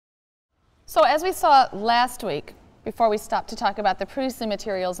So as we saw last week, before we stopped to talk about the priestly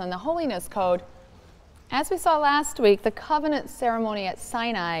materials and the holiness code, as we saw last week, the covenant ceremony at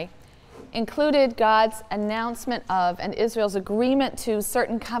Sinai included God's announcement of and Israel's agreement to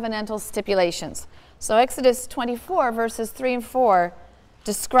certain covenantal stipulations. So Exodus 24, verses 3 and 4,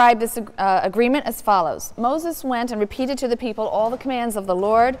 describe this agreement as follows. Moses went and repeated to the people all the commands of the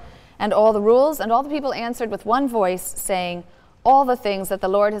Lord and all the rules, and all the people answered with one voice, saying, "All the things that the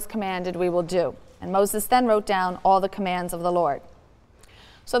Lord has commanded we will do." And Moses then wrote down all the commands of the Lord.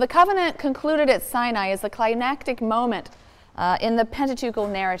 So the covenant concluded at Sinai is the climactic moment in the Pentateuchal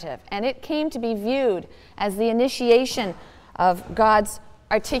narrative, and it came to be viewed as the initiation of God's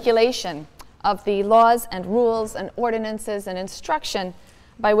articulation of the laws and rules and ordinances and instruction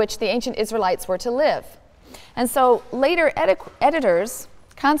by which the ancient Israelites were to live. And so later editors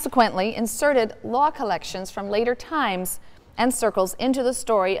consequently inserted law collections from later times and circles into the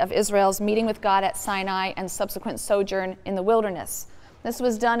story of Israel's meeting with God at Sinai and subsequent sojourn in the wilderness. This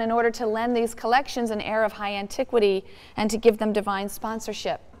was done in order to lend these collections an air of high antiquity and to give them divine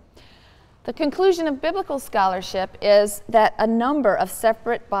sponsorship. The conclusion of biblical scholarship is that a number of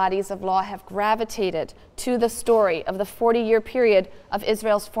separate bodies of law have gravitated to the story of the 40-year period of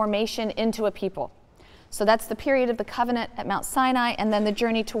Israel's formation into a people. So that's the period of the covenant at Mount Sinai and then the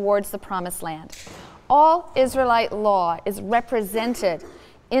journey towards the promised land. All Israelite law is represented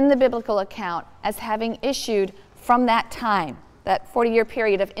in the biblical account as having issued from that time, that 40-year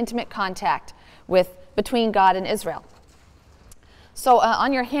period of intimate contact between God and Israel. So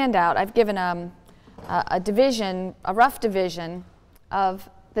on your handout, I've given a rough division of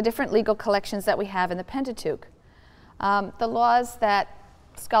the different legal collections that we have in the Pentateuch. The laws that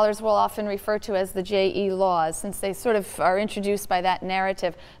scholars will often refer to as the JE laws, since they sort of are introduced by that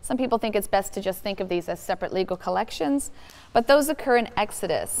narrative. Some people think it's best to just think of these as separate legal collections, but those occur in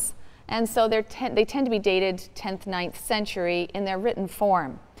Exodus. And so they tend to be dated 10th, 9th century in their written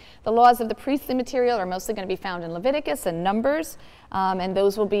form. The laws of the priestly material are mostly going to be found in Leviticus and Numbers, and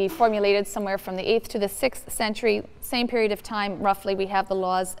those will be formulated somewhere from the 8th to the 6th century. Same period of time, roughly, we have the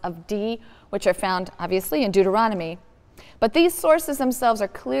laws of D, which are found, obviously, in Deuteronomy. But these sources themselves are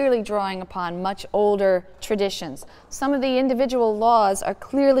clearly drawing upon much older traditions. Some of the individual laws are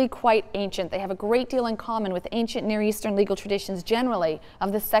clearly quite ancient. They have a great deal in common with ancient Near Eastern legal traditions generally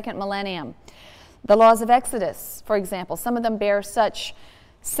of the second millennium. The laws of Exodus, for example, some of them bear such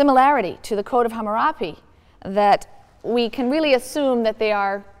similarity to the Code of Hammurabi that we can really assume that they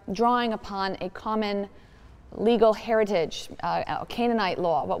are drawing upon a common legal heritage, Canaanite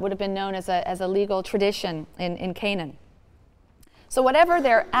law, what would have been known as a legal tradition in Canaan. So whatever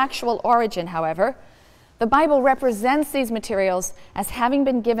their actual origin, however, the Bible represents these materials as having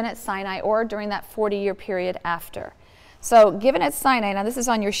been given at Sinai or during that 40-year period after. So given at Sinai, now this is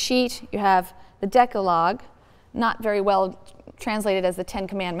on your sheet, you have the Decalogue, not very well translated as the Ten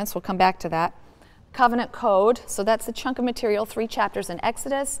Commandments, we'll come back to that. Covenant Code, so that's a chunk of material, 3 chapters in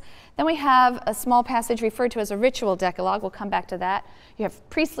Exodus. Then we have a small passage referred to as a ritual decalogue. We'll come back to that. You have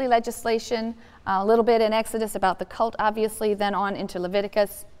priestly legislation, a little bit in Exodus about the cult, obviously, then on into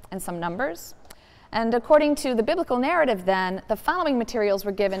Leviticus and some Numbers. And according to the biblical narrative then, the following materials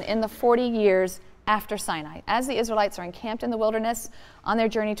were given in the 40 years after Sinai, as the Israelites are encamped in the wilderness on their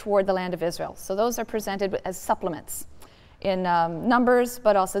journey toward the land of Israel. So those are presented as supplements in Numbers,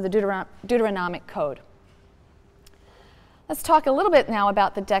 but also the Deuteronomic Code. Let's talk a little bit now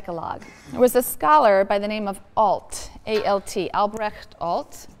about the Decalogue. There was a scholar by the name of Alt, A-L-T, Albrecht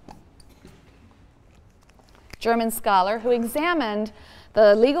Alt, German scholar, who examined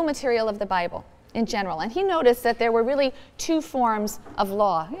the legal material of the Bible in general. And he noticed that there were really 2 forms of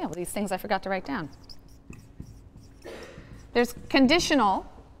law. You know, these things I forgot to write down. There's conditional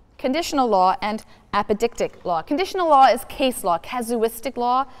law and apodictic law. Conditional law is case law, casuistic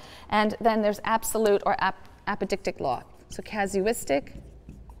law, and then there's absolute or apodictic law. So casuistic,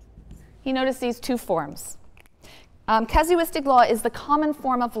 he noticed these 2 forms. Casuistic law is the common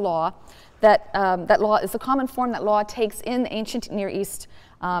form of law that law takes in the ancient Near East,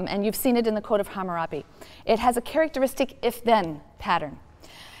 and you've seen it in the Code of Hammurabi. It has a characteristic if-then pattern.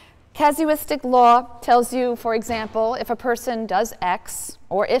 Casuistic law tells you, for example, if a person does X,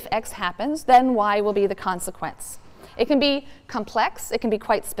 or if X happens, then Y will be the consequence. It can be complex, it can be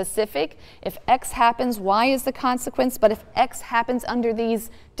quite specific. If X happens, Y is the consequence, but if X happens under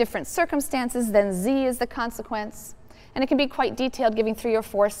these different circumstances, then Z is the consequence. And it can be quite detailed, giving 3 or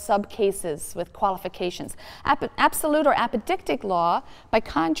 4 sub-cases with qualifications. Absolute or apodictic law, by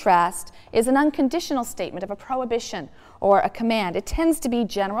contrast, is an unconditional statement of a prohibition or a command. It tends to be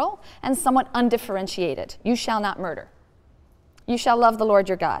general and somewhat undifferentiated. You shall not murder. You shall love the Lord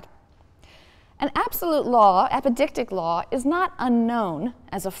your God. An absolute law, apodictic law, is not unknown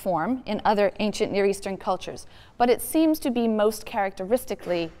as a form in other ancient Near Eastern cultures, but it seems to be most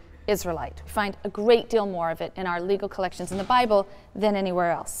characteristically Israelite. We find a great deal more of it in our legal collections in the Bible than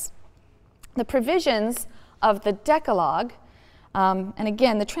anywhere else. The provisions of the Decalogue, and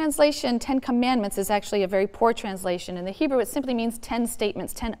again, the translation 10 Commandments is actually a very poor translation. In the Hebrew, it simply means 10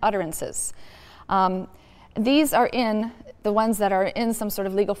 statements, 10 utterances. These are in, the ones that are in some sort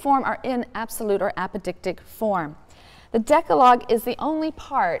of legal form, are in absolute or apodictic form. The Decalogue is the only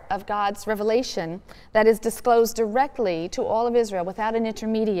part of God's revelation that is disclosed directly to all of Israel without an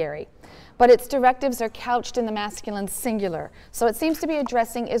intermediary. But its directives are couched in the masculine singular. So it seems to be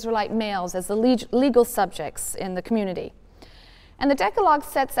addressing Israelite males as the legal subjects in the community. And the Decalogue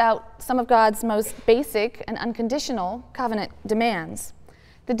sets out some of God's most basic and unconditional covenant demands.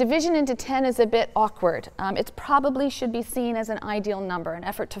 The division into 10 is a bit awkward. It probably should be seen as an ideal number, an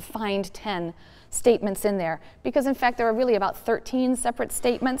effort to find 10 statements in there, because in fact there are really about 13 separate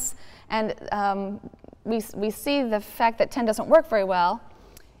statements, and we see the fact that 10 doesn't work very well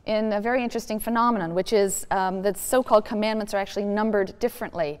in a very interesting phenomenon, which is that so-called commandments are actually numbered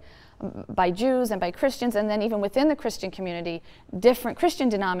differently by Jews and by Christians, and then even within the Christian community, different Christian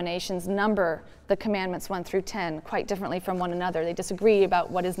denominations number the commandments 1 through 10 quite differently from one another. They disagree about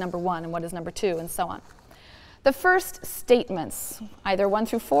what is number 1 and what is number 2 and so on. The first statements, either 1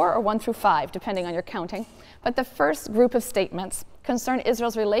 through 4 or 1 through 5, depending on your counting, but the first group of statements concern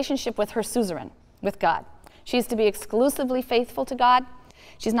Israel's relationship with her suzerain, with God. She's to be exclusively faithful to God.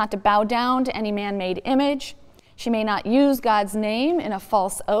 She's not to bow down to any man-made image. She may not use God's name in a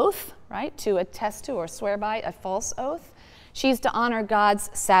false oath, right, to attest to or swear by a false oath. She's to honor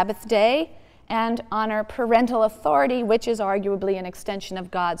God's Sabbath day and honor parental authority, which is arguably an extension of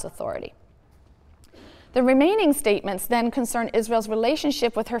God's authority. The remaining statements then concern Israel's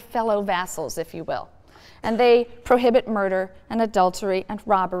relationship with her fellow vassals, if you will, and they prohibit murder and adultery and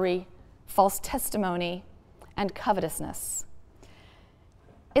robbery, false testimony, and covetousness.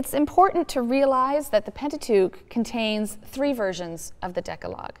 It's important to realize that the Pentateuch contains 3 versions of the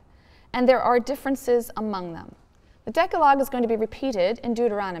Decalogue, and there are differences among them. The Decalogue is going to be repeated in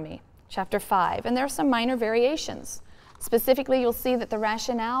Deuteronomy chapter 5, and there are some minor variations. Specifically, you'll see that the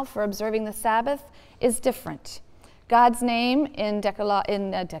rationale for observing the Sabbath is different. God's name in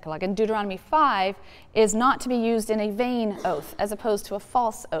Deuteronomy 5 is not to be used in a vain oath as opposed to a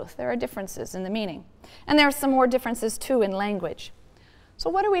false oath. There are differences in the meaning. And there are some more differences, too, in language. So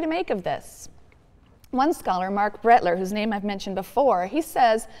what are we to make of this? One scholar, Mark Brettler, whose name I've mentioned before, he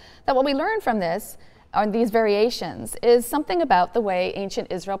says that what we learn from this, or these variations, is something about the way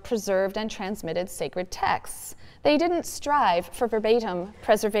ancient Israel preserved and transmitted sacred texts. They didn't strive for verbatim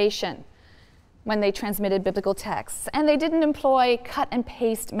preservation when they transmitted biblical texts, and they didn't employ cut and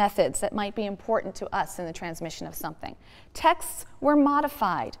paste methods that might be important to us in the transmission of something. Texts were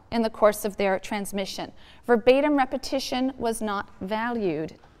modified in the course of their transmission. Verbatim repetition was not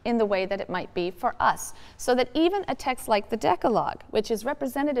valued in the way that it might be for us, so that even a text like the Decalogue, which is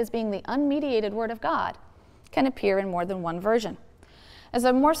represented as being the unmediated Word of God, can appear in more than one version. There's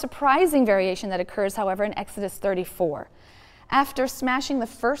a more surprising variation that occurs, however, in Exodus 34. After smashing the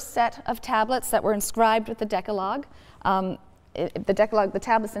first set of tablets that were inscribed with the Decalogue, the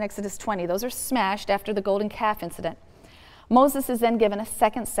tablets in Exodus 20, those are smashed after the golden calf incident. Moses is then given a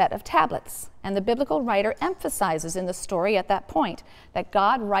second set of tablets, and the biblical writer emphasizes in the story at that point that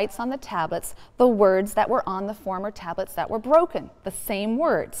God writes on the tablets the words that were on the former tablets that were broken, the same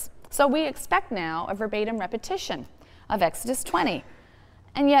words. So we expect now a verbatim repetition of Exodus 20.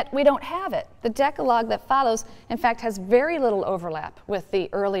 And yet we don't have it. The Decalogue that follows, in fact, has very little overlap with the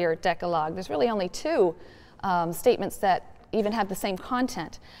earlier Decalogue. There's really only 2 statements that even have the same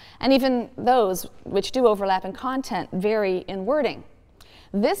content. And even those which do overlap in content vary in wording.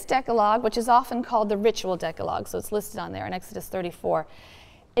 This Decalogue, which is often called the ritual Decalogue, so it's listed on there in Exodus 34,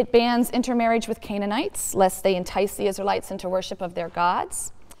 it bans intermarriage with Canaanites, lest they entice the Israelites into worship of their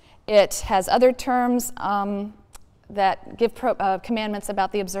gods. It has other terms that give commandments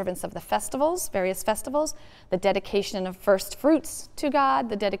about the observance of the festivals, various festivals, the dedication of first fruits to God,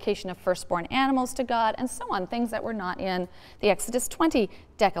 the dedication of firstborn animals to God, and so on, things that were not in the Exodus 20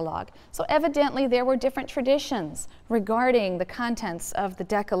 Decalogue. So evidently there were different traditions regarding the contents of the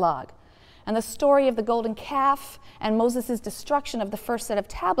Decalogue. And the story of the golden calf and Moses' destruction of the first set of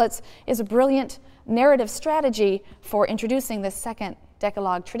tablets is a brilliant narrative strategy for introducing this second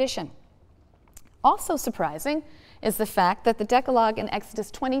Decalogue tradition. Also surprising is the fact that the Decalogue in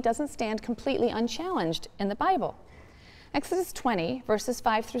Exodus 20 doesn't stand completely unchallenged in the Bible. Exodus 20, verses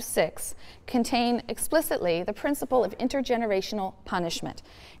 5 through 6, contain explicitly the principle of intergenerational punishment.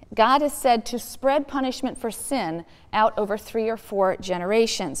 God is said to spread punishment for sin out over 3 or 4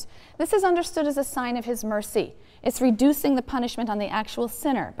 generations. This is understood as a sign of his mercy. It's reducing the punishment on the actual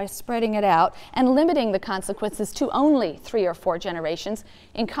sinner by spreading it out and limiting the consequences to only 3 or 4 generations,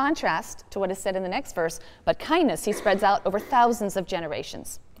 in contrast to what is said in the next verse, but kindness he spreads out over thousands of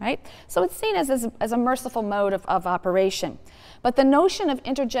generations, right? So it's seen as a merciful mode of operation. But the notion of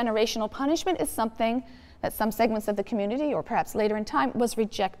intergenerational punishment is something that some segments of the community, or perhaps later in time, was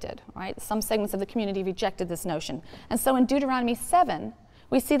rejected, right? Some segments of the community rejected this notion. And so in Deuteronomy 7,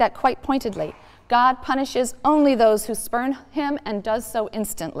 we see that quite pointedly. God punishes only those who spurn him and does so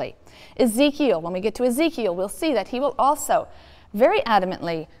instantly. Ezekiel, when we get to Ezekiel, we'll see that he will also very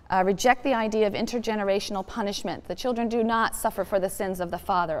adamantly reject the idea of intergenerational punishment. The children do not suffer for the sins of the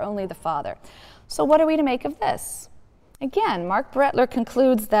father, only the father. So what are we to make of this? Again, Mark Brettler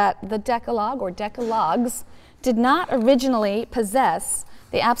concludes that the Decalogue, or Decalogues, did not originally possess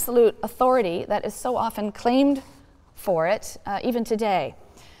the absolute authority that is so often claimed for it, even today.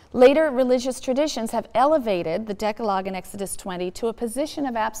 Later religious traditions have elevated the Decalogue in Exodus 20 to a position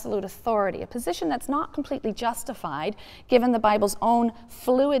of absolute authority, a position that's not completely justified given the Bible's own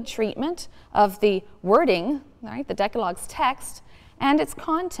fluid treatment of the wording, right, the Decalogue's text, and its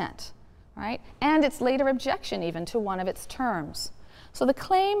content, right, and its later objection even to one of its terms. So the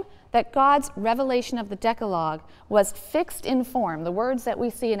claim that God's revelation of the Decalogue was fixed in form, the words that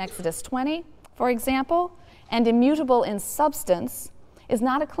we see in Exodus 20, for example, and immutable in substance, is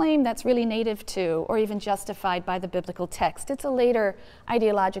not a claim that's really native to or even justified by the biblical text. It's a later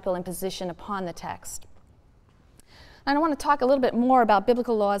ideological imposition upon the text. And I want to talk a little bit more about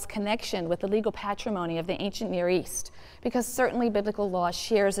biblical law's connection with the legal patrimony of the ancient Near East, because certainly biblical law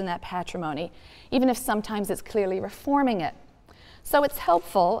shares in that patrimony, even if sometimes it's clearly reforming it. So it's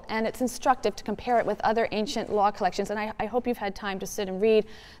helpful and it's instructive to compare it with other ancient law collections, and I hope you've had time to sit and read.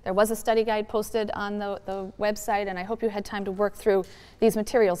 There was a study guide posted on the website, and I hope you had time to work through these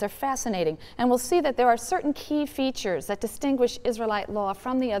materials. They're fascinating, and we'll see that there are certain key features that distinguish Israelite law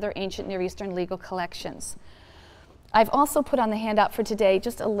from the other ancient Near Eastern legal collections. I've also put on the handout for today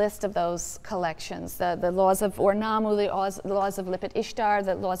just a list of those collections, the laws of Ur-Nammu, the laws of Lipit-Ishtar,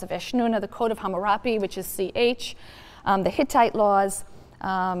 the laws of Eshnunna, the Code of Hammurabi, which is CH, the Hittite laws,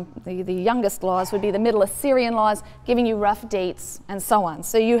 the youngest laws would be the Middle Assyrian laws, giving you rough dates and so on.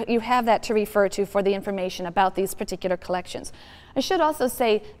 So you have that to refer to for the information about these particular collections. I should also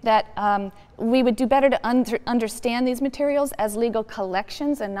say that we would do better to understand these materials as legal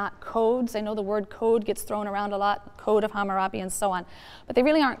collections and not codes. I know the word code gets thrown around a lot, Code of Hammurabi and so on, but they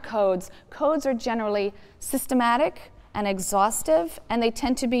really aren't codes. Codes are generally systematic and exhaustive, and they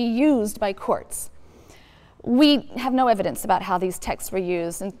tend to be used by courts. We have no evidence about how these texts were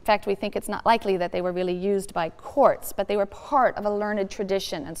used. In fact, we think it's not likely that they were really used by courts, but they were part of a learned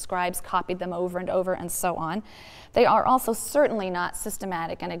tradition, and scribes copied them over and over and so on. They are also certainly not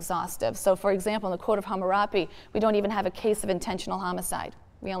systematic and exhaustive. So, for example, in the Code of Hammurabi, we don't even have a case of intentional homicide.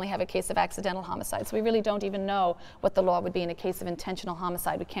 We only have a case of accidental homicide. So we really don't even know what the law would be in a case of intentional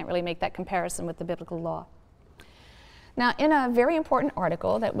homicide. We can't really make that comparison with the biblical law. Now, in a very important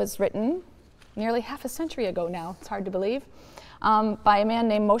article that was written nearly half a century ago now, it's hard to believe, by a man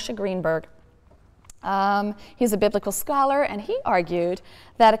named Moshe Greenberg. He's a biblical scholar, and he argued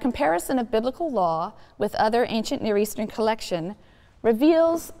that a comparison of biblical law with other ancient Near Eastern collection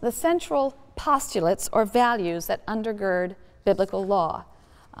reveals the central postulates or values that undergird biblical law.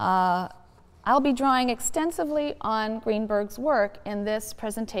 I'll be drawing extensively on Greenberg's work in this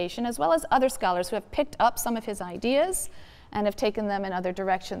presentation, as well as other scholars who have picked up some of his ideas and have taken them in other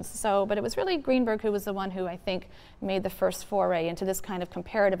directions. But it was really Greenberg who was the one who, I think, made the first foray into this kind of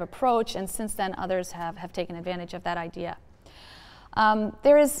comparative approach, and since then others have taken advantage of that idea.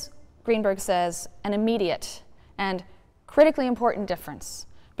 There is, Greenberg says, an immediate and critically important difference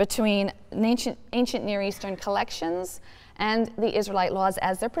between ancient Near Eastern collections and the Israelite laws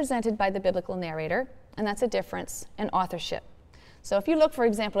as they're presented by the biblical narrator, and that's a difference in authorship. So if you look, for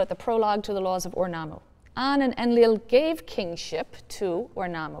example, at the prologue to the laws of Ur-Nammu, An and Enlil gave kingship to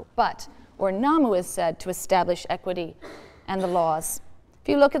Ur-Nammu, but Ur-Nammu is said to establish equity and the laws. If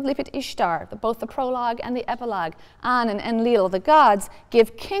you look at Lipit-Ishtar, both the prologue and the epilogue, An and Enlil, the gods,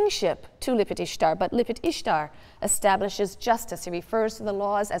 give kingship to Lipit-Ishtar, but Lipit-Ishtar establishes justice. He refers to the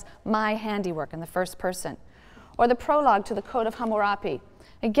laws as my handiwork in the first person. Or the prologue to the Code of Hammurabi.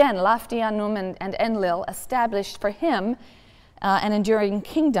 Again, Ur-Nammu and Enlil established for him an enduring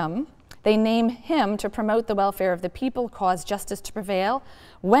kingdom, They name him to promote the welfare of the people, cause justice to prevail.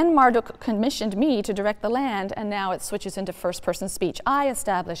 When Marduk commissioned me to direct the land, and now it switches into first-person speech, I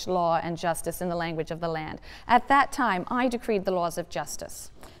established law and justice in the language of the land. At that time, I decreed the laws of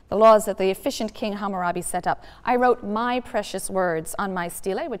justice, the laws that the efficient King Hammurabi set up. I wrote my precious words on my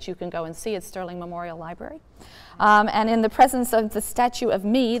stele, which you can go and see at Sterling Memorial Library. And in the presence of the statue of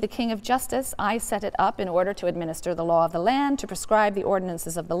me, the King of Justice, I set it up in order to administer the law of the land, to prescribe the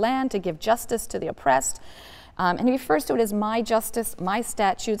ordinances of the land, to give justice to the oppressed. And he refers to it as my justice, my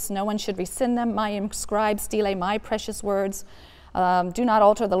statutes. No one should rescind them. My inscribed stele, my precious words. Do not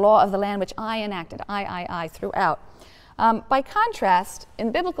alter the law of the land which I enacted. I throughout. By contrast,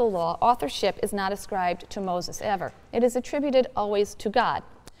 in biblical law, authorship is not ascribed to Moses ever. It is attributed always to God.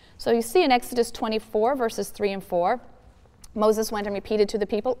 So you see in Exodus 24, verses 3 and 4, Moses went and repeated to the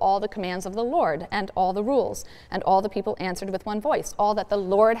people all the commands of the Lord and all the rules, and all the people answered with one voice, all that the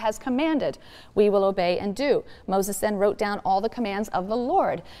Lord has commanded, we will obey and do. Moses then wrote down all the commands of the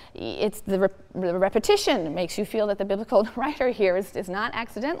Lord. It's the repetition makes you feel that the biblical writer here is not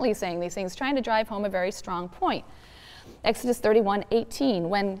accidentally saying these things, trying to drive home a very strong point. Exodus 31:18,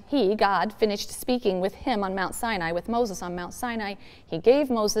 when he, God, finished speaking with him on Mount Sinai, with Moses on Mount Sinai, he gave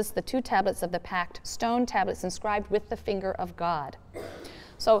Moses the 2 tablets of the pact, stone tablets inscribed with the finger of God.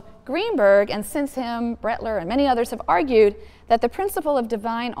 So Greenberg, and since him, Brettler, and many others have argued that the principle of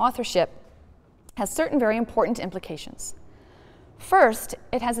divine authorship has certain very important implications. First,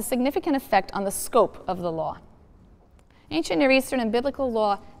 it has a significant effect on the scope of the law. Ancient Near Eastern and biblical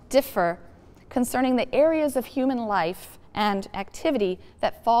law differ concerning the areas of human life and activity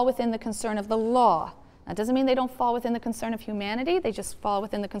that fall within the concern of the law. That doesn't mean they don't fall within the concern of humanity, they just fall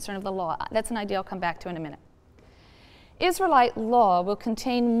within the concern of the law. That's an idea I'll come back to in a minute. Israelite law will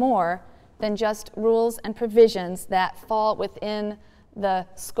contain more than just rules and provisions that fall within the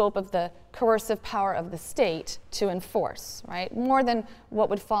scope of the coercive power of the state to enforce, right? More than what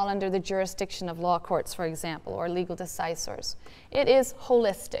would fall under the jurisdiction of law courts, for example, or legal decisors. It is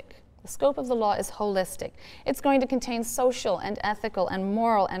holistic. The scope of the law is holistic. It's going to contain social and ethical and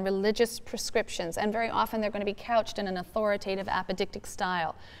moral and religious prescriptions, and very often they're going to be couched in an authoritative apodictic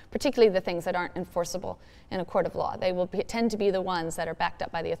style, particularly the things that aren't enforceable in a court of law. They will tend to be the ones that are backed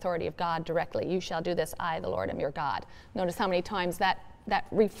up by the authority of God directly. You shall do this, I, the Lord, am your God. Notice how many times that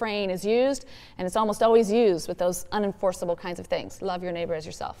refrain is used, and it's almost always used with those unenforceable kinds of things. Love your neighbor as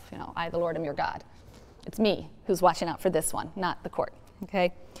yourself. You know, I, the Lord, am your God. It's me who's watching out for this one, not the court,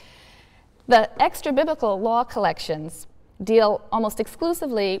 okay? The extra-biblical law collections deal almost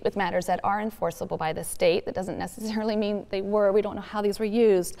exclusively with matters that are enforceable by the state. That doesn't necessarily mean they were. We don't know how these were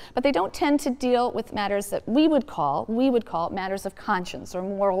used. But they don't tend to deal with matters that we would call matters of conscience or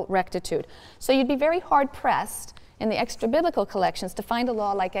moral rectitude. So you'd be very hard-pressed in the extra-biblical collections to find a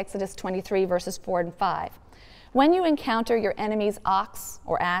law like Exodus 23, verses 4 and 5. When you encounter your enemy's ox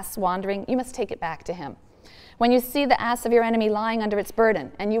or ass wandering, you must take it back to him. When you see the ass of your enemy lying under its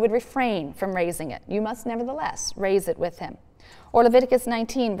burden, and you would refrain from raising it, you must nevertheless raise it with him. Or Leviticus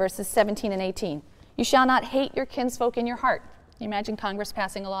 19, verses 17 and 18. You shall not hate your kinsfolk in your heart. Can you imagine Congress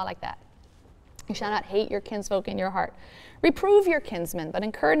passing a law like that? You shall not hate your kinsfolk in your heart. Reprove your kinsman, but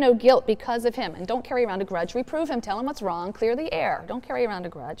incur no guilt because of him. And don't carry around a grudge. Reprove him, tell him what's wrong, clear the air. Don't carry around a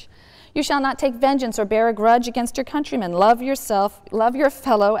grudge. You shall not take vengeance or bear a grudge against your countrymen. Love yourself, love your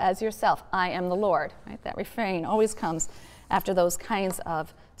fellow as yourself. I am the Lord. Right? That refrain always comes after those kinds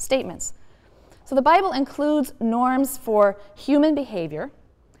of statements. So the Bible includes norms for human behavior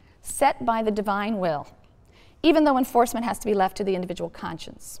set by the divine will, even though enforcement has to be left to the individual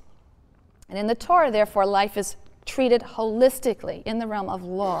conscience. And in the Torah, therefore, life is treated holistically in the realm of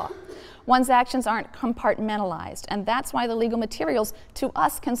law. One's actions aren't compartmentalized, and that's why the legal materials to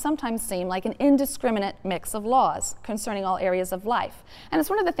us can sometimes seem like an indiscriminate mix of laws concerning all areas of life. And it's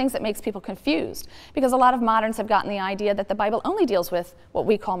one of the things that makes people confused, because a lot of moderns have gotten the idea that the Bible only deals with what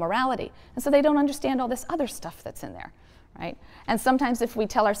we call morality, and so they don't understand all this other stuff that's in there. Right? And sometimes if we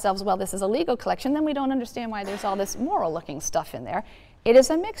tell ourselves, well, this is a legal collection, then we don't understand why there's all this moral-looking stuff in there. It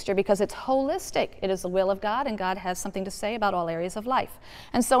is a mixture because it's holistic. It is the will of God, and God has something to say about all areas of life.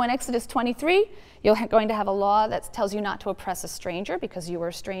 And so in Exodus 23, you're going to have a law that tells you not to oppress a stranger because you were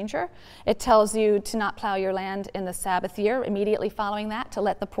a stranger. It tells you to not plow your land in the Sabbath year. Immediately following that, to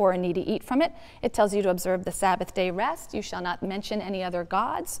let the poor and needy eat from it. It tells you to observe the Sabbath day rest. You shall not mention any other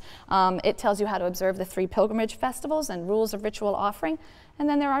gods. It tells you how to observe the 3 pilgrimage festivals and rules of ritual offering. And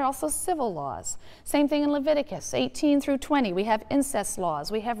then there are also civil laws. Same thing in Leviticus 18 through 20. We have incest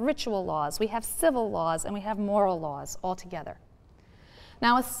laws, we have ritual laws, we have civil laws, and we have moral laws all together.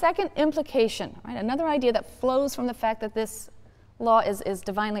 Now a second implication, right, another idea that flows from the fact that this law is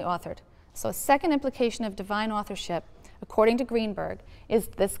divinely authored. So a second implication of divine authorship, according to Greenberg, is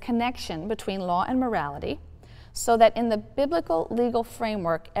this connection between law and morality, so that in the biblical legal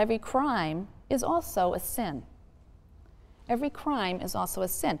framework, every crime is also a sin. Every crime is also a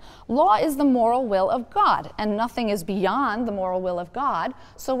sin. Law is the moral will of God, and nothing is beyond the moral will of God.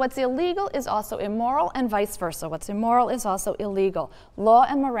 So what's illegal is also immoral, and vice versa. What's immoral is also illegal. Law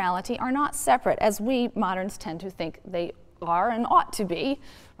and morality are not separate, as we moderns tend to think they are and ought to be,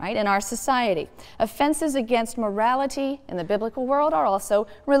 right, in our society. Offenses against morality in the biblical world are also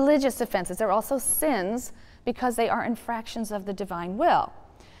religious offenses. They're also sins because they are infractions of the divine will.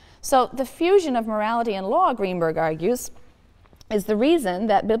 So the fusion of morality and law, Greenberg argues, is the reason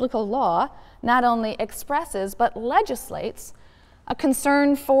that biblical law not only expresses but legislates a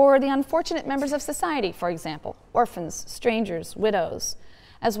concern for the unfortunate members of society, for example, orphans, strangers, widows,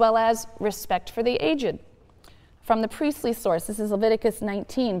 as well as respect for the aged. From the priestly source, this is Leviticus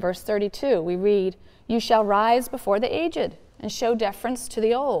 19, verse 32, we read, "You shall rise before the aged and show deference to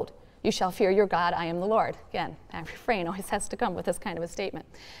the old. You shall fear your God, I am the Lord." Again, that refrain always has to come with this kind of a statement.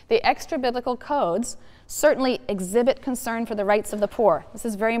 The extra-biblical codes certainly exhibit concern for the rights of the poor. This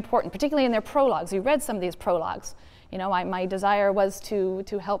is very important, particularly in their prologues. You read some of these prologues. You know, my desire was to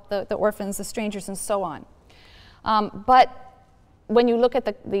help the orphans, the strangers, and so on. But when you look at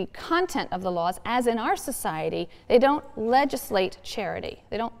the content of the laws, as in our society, they don't legislate charity.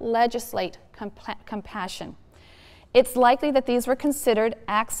 They don't legislate compassion. It's likely that these were considered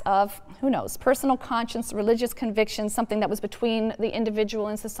acts of, who knows, personal conscience, religious conviction, something that was between the individual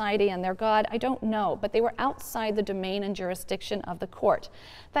and society and their God. I don't know, but they were outside the domain and jurisdiction of the court.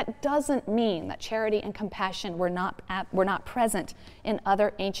 That doesn't mean that charity and compassion were not present in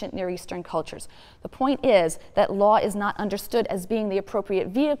other ancient Near Eastern cultures. The point is that law is not understood as being the appropriate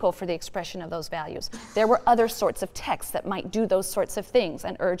vehicle for the expression of those values. There were other sorts of texts that might do those sorts of things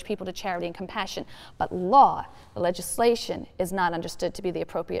and urge people to charity and compassion, but law, the legislation, is not understood to be the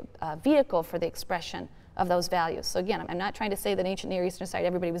appropriate vehicle for the expression of those values. So again, I'm not trying to say that ancient Near Eastern society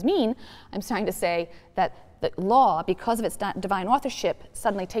everybody was mean. I'm trying to say that the law, because of its divine authorship,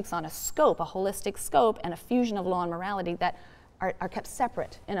 suddenly takes on a scope, a holistic scope, and a fusion of law and morality that are kept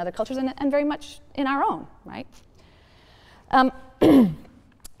separate in other cultures and very much in our own, right?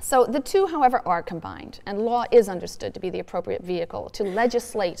 So the two, however, are combined, and law is understood to be the appropriate vehicle to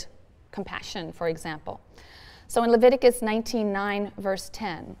legislate compassion, for example. So in Leviticus 19:9, verse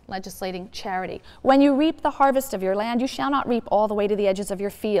 10, legislating charity, "When you reap the harvest of your land, you shall not reap all the way to the edges of your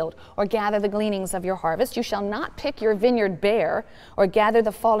field, or gather the gleanings of your harvest. You shall not pick your vineyard bare, or gather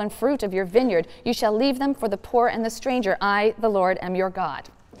the fallen fruit of your vineyard. You shall leave them for the poor and the stranger. I, the Lord, am your God."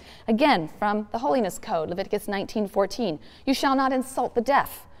 Again, from the Holiness Code, Leviticus 19:14, "You shall not insult the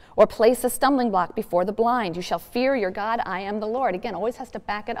deaf, or place a stumbling block before the blind. You shall fear your God, I am the Lord." Again, always has to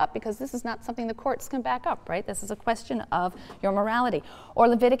back it up because this is not something the courts can back up, right? This is a question of your morality. Or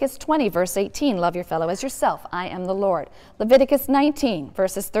Leviticus 20, verse 18, "Love your fellow as yourself, I am the Lord." Leviticus 19,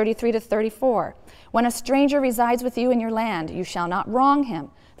 verses 33 to 34, "When a stranger resides with you in your land, you shall not wrong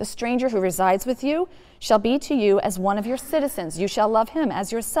him. The stranger who resides with you shall be to you as one of your citizens. You shall love him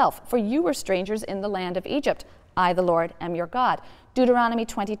as yourself, for you were strangers in the land of Egypt. I, the Lord, am your God." Deuteronomy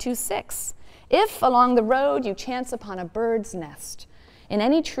 22:6. "If along the road you chance upon a bird's nest, in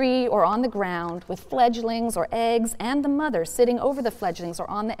any tree or on the ground, with fledglings or eggs, and the mother sitting over the fledglings or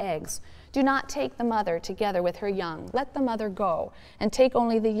on the eggs, do not take the mother together with her young. Let the mother go, and take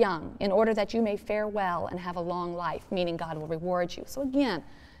only the young, in order that you may fare well and have a long life," meaning God will reward you. So again,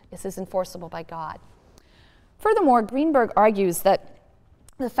 this is enforceable by God. Furthermore, Greenberg argues that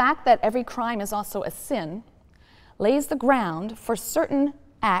the fact that every crime is also a sin lays the ground for certain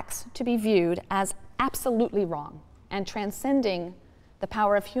acts to be viewed as absolutely wrong and transcending the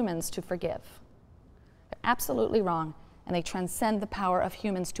power of humans to forgive. They're absolutely wrong, and they transcend the power of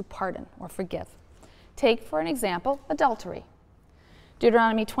humans to pardon or forgive. Take, for an example, adultery.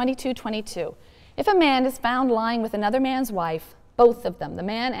 Deuteronomy 22:22. "If a man is found lying with another man's wife, both of them, the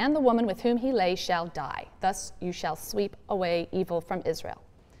man and the woman with whom he lay, shall die. Thus you shall sweep away evil from Israel."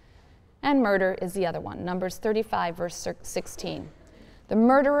 And murder is the other one, Numbers 35, verse 16. "The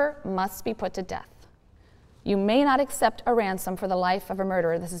murderer must be put to death. You may not accept a ransom for the life of a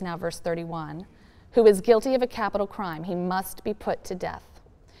murderer," this is now verse 31, "who is guilty of a capital crime. He must be put to death."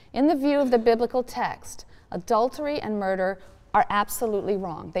 In the view of the biblical text, adultery and murder are absolutely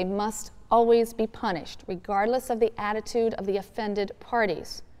wrong. They must always be punished, regardless of the attitude of the offended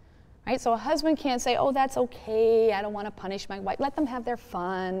parties. Right? So a husband can't say, "Oh, that's okay, I don't want to punish my wife." Let them have their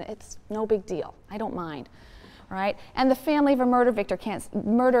fun. It's no big deal. I don't mind. Right? And the family of a murder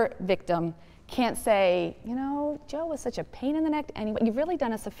victim can't say, you know, Joe was such a pain in the neck anyway. You've really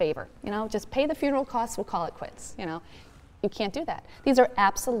done us a favor. You know, just pay the funeral costs, we'll call it quits. You know, you can't do that. These are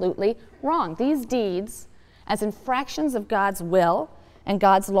absolutely wrong. These deeds, as infractions of God's will and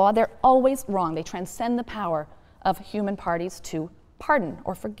God's law, they're always wrong. They transcend the power of human parties to pardon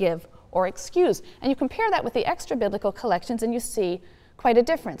or forgive or excuse. And you compare that with the extra-biblical collections and you see quite a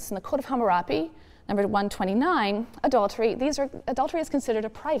difference. In the Code of Hammurabi, number 129, adultery is considered a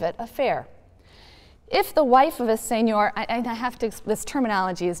private affair. If the wife of a seigneur, this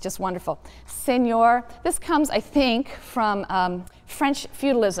terminology is just wonderful. Seigneur, this comes, I think, from French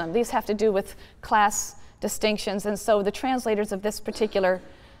feudalism. These have to do with class distinctions, and so the translators of this particular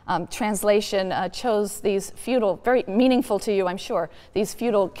translation chose these feudal, very meaningful to you, I'm sure, these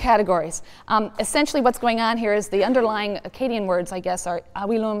feudal categories. Essentially what's going on here is the underlying Akkadian words, I guess, are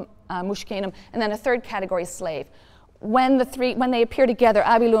avilum, mushkenim, and then a third category, slave. When they appear together,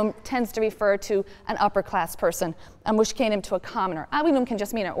 avilum tends to refer to an upper class person, a mushkenim to a commoner. Avilum can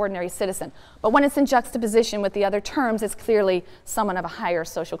just mean an ordinary citizen, but when it's in juxtaposition with the other terms, it's clearly someone of a higher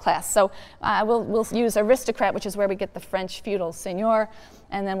social class. So we'll use aristocrat, which is where we get the French feudal seigneur,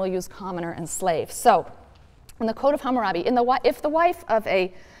 and then we'll use commoner and slave. So in the Code of Hammurabi, if the wife of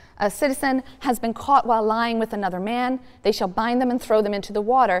a citizen has been caught while lying with another man, they shall bind them and throw them into the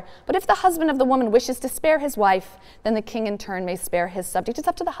water. But if the husband of the woman wishes to spare his wife, then the king in turn may spare his subject. It's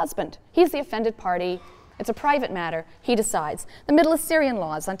up to the husband. He's the offended party. It's a private matter. He decides. The Middle Assyrian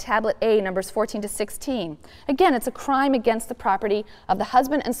laws on tablet A, numbers 14 to 16. Again, it's a crime against the property of the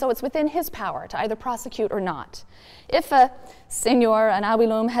husband, and so it's within his power to either prosecute or not. If a seigneur, an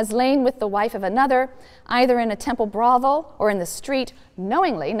avilum, has lain with the wife of another, either in a temple brothel or in the street,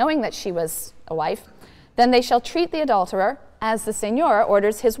 knowing that she was a wife, then they shall treat the adulterer as the seigneur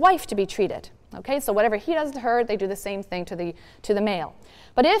orders his wife to be treated. Okay, so whatever he does to her, they do the same thing to the male.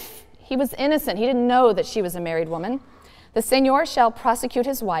 But if he was innocent, he didn't know that she was a married woman, the seigneur shall prosecute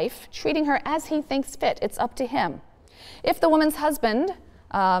his wife, treating her as he thinks fit. It's up to him. If the woman's husband,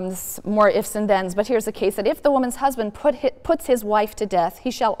 more ifs and thens, but here's the case that if the woman's husband puts his wife to death,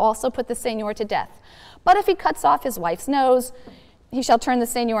 he shall also put the seigneur to death. But if he cuts off his wife's nose, he shall turn the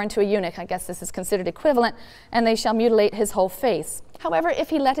seigneur into a eunuch. I guess this is considered equivalent, and they shall mutilate his whole face. However, if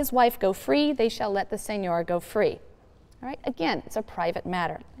he let his wife go free, they shall let the seigneur go free. All right, again, it's a private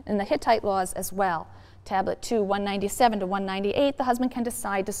matter. In the Hittite laws as well, tablet 2, 197 to 198, the husband can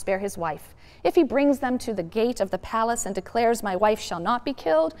decide to spare his wife. If he brings them to the gate of the palace and declares, "My wife shall not be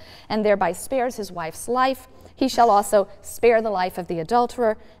killed," and thereby spares his wife's life, he shall also spare the life of the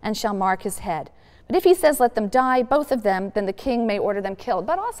adulterer and shall mark his head. But if he says, "Let them die, both of them," then the king may order them killed.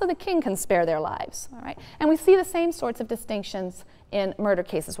 But also the king can spare their lives. All right? And we see the same sorts of distinctions in murder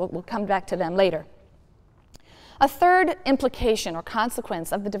cases. We'll come back to them later. A third implication or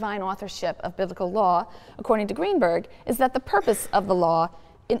consequence of the divine authorship of biblical law, according to Greenberg, is that the purpose of the law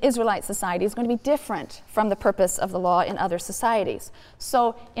in Israelite society is going to be different from the purpose of the law in other societies.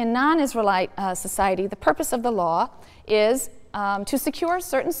 So in non-Israelite society, the purpose of the law is to secure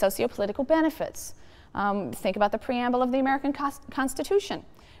certain socio-political benefits. Think about the preamble of the American Constitution,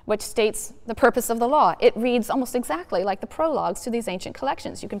 which states the purpose of the law. It reads almost exactly like the prologues to these ancient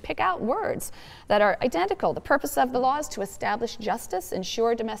collections. You can pick out words that are identical. The purpose of the law is to establish justice,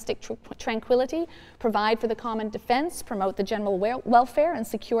 ensure domestic tranquility, provide for the common defense, promote the general welfare, and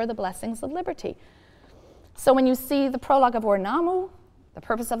secure the blessings of liberty. So when you see the prologue of Ur-Nammu, the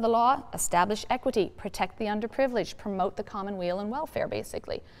purpose of the law, establish equity, protect the underprivileged, promote the common weal and welfare,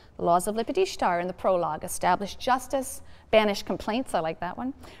 basically. The laws of Lipit-Ishtar in the prologue, establish justice, banish complaints, I like that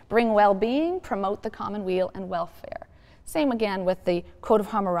one, bring well-being, promote the common weal and welfare. Same again with the Code of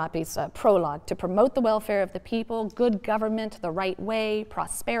Hammurabi's prologue, to promote the welfare of the people, good government, the right way,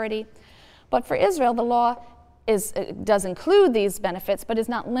 prosperity. But for Israel, the law does include these benefits, but is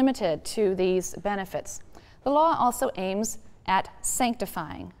not limited to these benefits. The law also aims at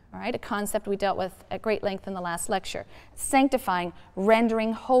sanctifying, all right, a concept we dealt with at great length in the last lecture. Sanctifying,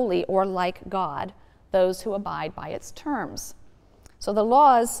 rendering holy or like God those who abide by its terms. So the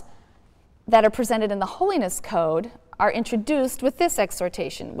laws that are presented in the Holiness Code are introduced with this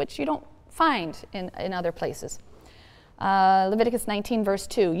exhortation, which you don't find in other places. Leviticus 19, verse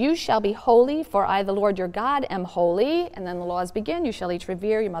 2, "You shall be holy, for I, the Lord your God, am holy." And then the laws begin, "You shall each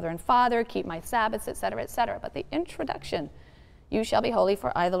revere your mother and father, keep my Sabbaths," etc., etc. But the introduction, "You shall be holy,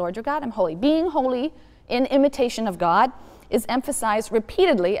 for I, the Lord your God, am holy." Being holy in imitation of God is emphasized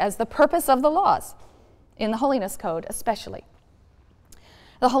repeatedly as the purpose of the laws, in the Holiness Code especially.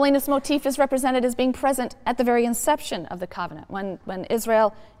 The holiness motif is represented as being present at the very inception of the covenant, when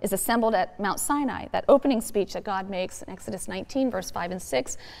Israel is assembled at Mount Sinai, that opening speech that God makes in Exodus 19, verse 5 and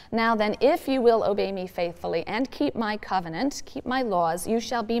 6. Now then, if you will obey me faithfully and keep my covenant, keep my laws, you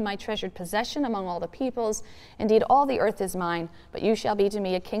shall be my treasured possession among all the peoples. Indeed, all the earth is mine, but you shall be to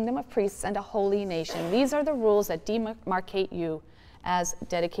me a kingdom of priests and a holy nation. These are the rules that demarcate you as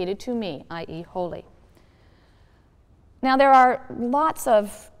dedicated to me, i.e. holy. Now, there are lots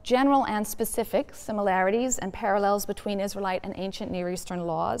of general and specific similarities and parallels between Israelite and ancient Near Eastern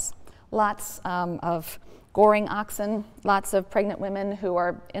laws. Lots of goring oxen, lots of pregnant women who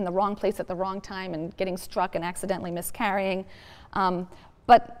are in the wrong place at the wrong time and getting struck and accidentally miscarrying.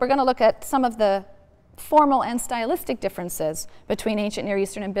 But we're going to look at some of the formal and stylistic differences between ancient Near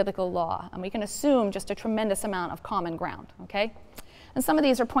Eastern and biblical law. And we can assume just a tremendous amount of common ground, okay? And some of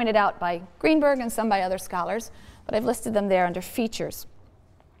these are pointed out by Greenberg and some by other scholars, but I've listed them there under features.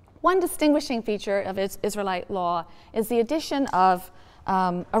 One distinguishing feature of Israelite law is the addition of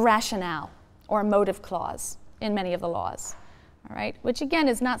a rationale or a motive clause in many of the laws, all right? Which again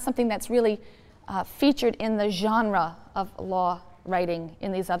is not something that's really featured in the genre of law writing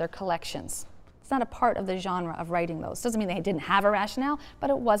in these other collections. It's not a part of the genre of writing those. Doesn't mean they didn't have a rationale, but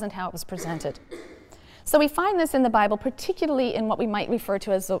it wasn't how it was presented. So we find this in the Bible, particularly in what we might refer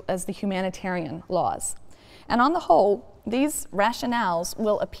to as the humanitarian laws. And on the whole, these rationales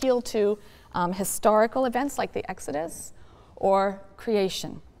will appeal to historical events like the Exodus or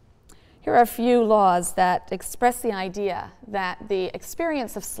creation. Here are a few laws that express the idea that the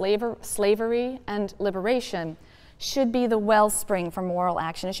experience of slavery and liberation should be the wellspring for moral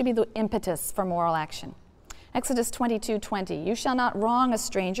action. It should be the impetus for moral action. Exodus 22:20, you shall not wrong a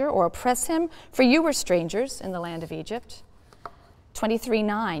stranger or oppress him, for you were strangers in the land of Egypt.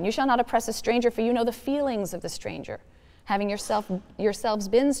 23:9, you shall not oppress a stranger, for you know the feelings of the stranger, having yourselves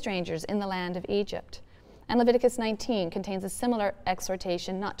been strangers in the land of Egypt. And Leviticus 19 contains a similar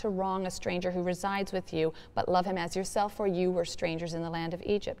exhortation not to wrong a stranger who resides with you, but love him as yourself, for you were strangers in the land of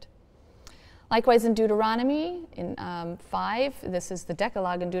Egypt. Likewise in Deuteronomy, in 5, this is the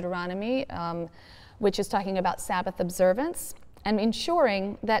Decalogue in Deuteronomy, which is talking about Sabbath observance and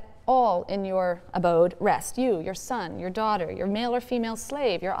ensuring that all in your abode rest. You, your son, your daughter, your male or female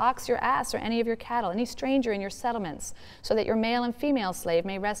slave, your ox, your ass, or any of your cattle, any stranger in your settlements, so that your male and female slave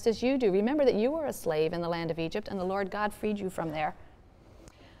may rest as you do. Remember that you were a slave in the land of Egypt, and the Lord God freed you from there.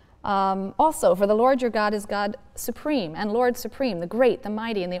 Also, for the Lord your God is God supreme, and Lord supreme, the great, the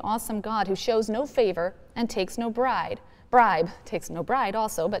mighty, and the awesome God, who shows no favor and takes no takes no bride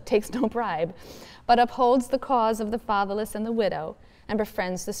also, but takes no bribe, but upholds the cause of the fatherless and the widow, and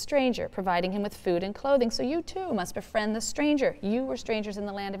befriends the stranger, providing him with food and clothing. So you too must befriend the stranger. You were strangers in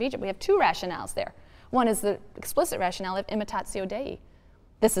the land of Egypt. We have two rationales there. One is the explicit rationale of imitatio Dei.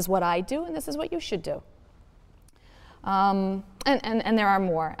 This is what I do, and this is what you should do. And there are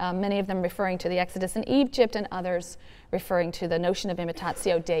more, many of them referring to the Exodus in Egypt and others referring to the notion of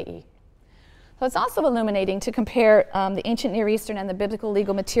imitatio Dei. So it's also illuminating to compare the ancient Near Eastern and the biblical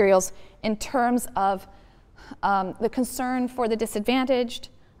legal materials in terms of the concern for the disadvantaged,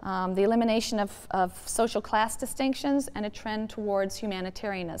 the elimination of social class distinctions, and a trend towards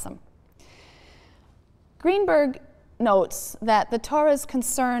humanitarianism. Greenberg notes that the Torah's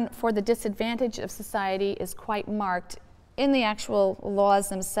concern for the disadvantage of society is quite marked in the actual laws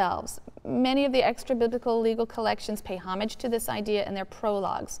themselves. Many of the extra-biblical legal collections pay homage to this idea in their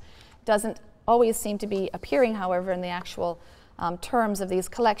prologues. Doesn't always seem to be appearing, however, in the actual terms of these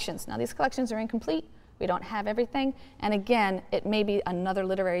collections. Now, these collections are incomplete. We don't have everything. And again, it may be another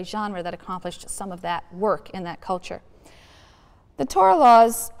literary genre that accomplished some of that work in that culture. The Torah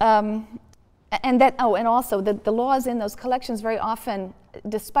laws, and also the laws in those collections very often,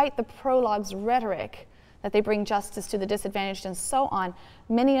 despite the prologue's rhetoric, that they bring justice to the disadvantaged and so on,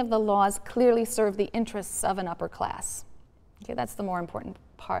 many of the laws clearly serve the interests of an upper class. Okay, that's the more important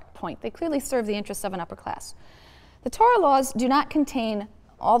point. They clearly serve the interests of an upper class. The Torah laws do not contain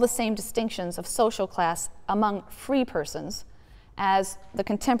all the same distinctions of social class among free persons as the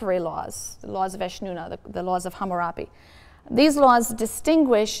contemporary laws, the laws of Eshnunna, the laws of Hammurabi. These laws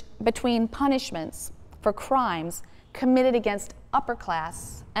distinguish between punishments for crimes committed against upper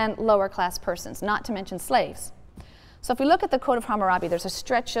class and lower class persons, not to mention slaves. So if we look at the Code of Hammurabi, there's a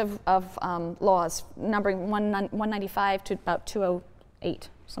stretch of laws numbering 195 to about 208,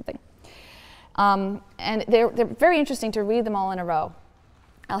 something. And they're very interesting to read them all in a row.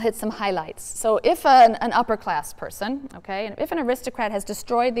 I'll hit some highlights. So if an upper class person, okay, and if an aristocrat has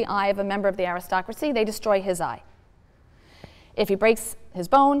destroyed the eye of a member of the aristocracy, they destroy his eye. If he breaks his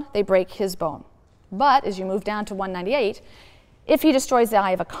bone, they break his bone. But as you move down to 198, If he destroys the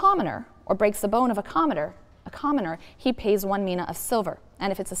eye of a commoner or breaks the bone of a commoner, he pays 1 mina of silver.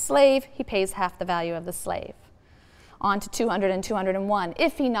 And if it's a slave, he pays half the value of the slave. On to 200 and 201.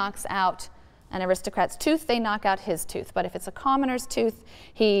 If he knocks out an aristocrat's tooth, they knock out his tooth. But if it's a commoner's tooth,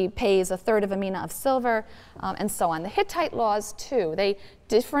 he pays 1/3 of a mina of silver, and so on. The Hittite laws, too,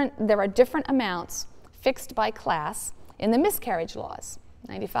 there are different amounts fixed by class in the miscarriage laws,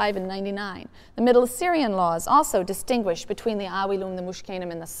 95 and 99. The Middle Assyrian laws also distinguish between the awilum, the mushkenim,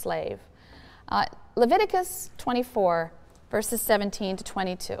 and the slave. Leviticus 24, verses 17 to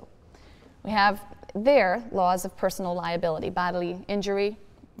 22. We have there laws of personal liability, bodily injury,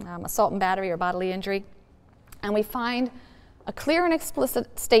 assault and battery or bodily injury. And we find a clear and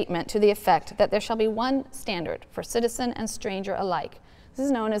explicit statement to the effect that there shall be one standard for citizen and stranger alike. This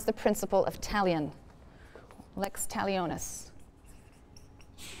is known as the principle of talion, lex talionis.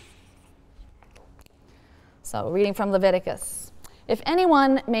 So reading from Leviticus. If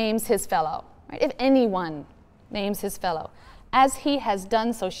anyone maims his fellow, right? If anyone maims his fellow, as he has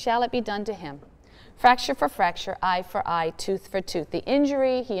done, so shall it be done to him. Fracture for fracture, eye for eye, tooth for tooth. The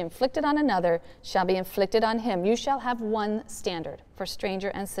injury he inflicted on another shall be inflicted on him. You shall have one standard for stranger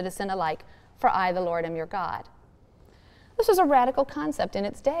and citizen alike, for I, the Lord, am your God. This was a radical concept in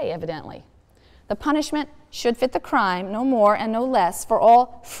its day, evidently. The punishment should fit the crime, no more and no less, for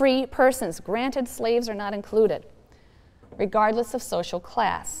all free persons. Granted, slaves are not included, regardless of social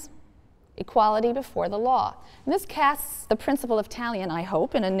class. Equality before the law. And this casts the principle of talion, I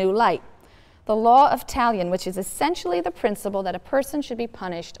hope, in a new light. The law of talion, which is essentially the principle that a person should be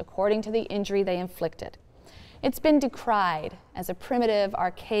punished according to the injury they inflicted. It's been decried as a primitive,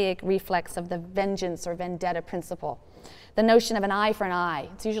 archaic reflex of the vengeance or vendetta principle. The notion of an eye for an eye.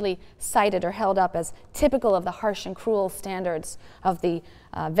 It's usually cited or held up as typical of the harsh and cruel standards of the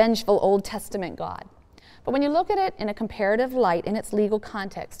vengeful Old Testament God. But when you look at it in a comparative light in its legal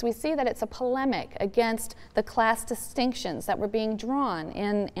context, we see that it's a polemic against the class distinctions that were being drawn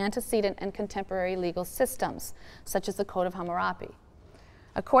in antecedent and contemporary legal systems, such as the Code of Hammurabi.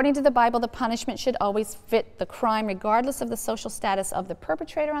 According to the Bible, the punishment should always fit the crime, regardless of the social status of the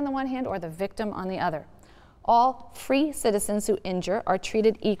perpetrator on the one hand or the victim on the other. All free citizens who injure are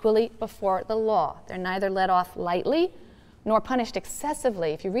treated equally before the law. They're neither let off lightly nor punished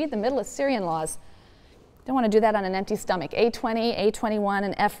excessively. If you read the Middle Assyrian laws, you don't want to do that on an empty stomach. A20, A21,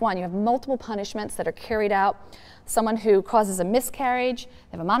 and F1, you have multiple punishments that are carried out. Someone who causes a miscarriage,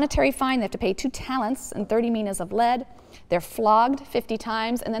 they have a monetary fine, they have to pay 2 talents and 30 minas of lead. They're flogged 50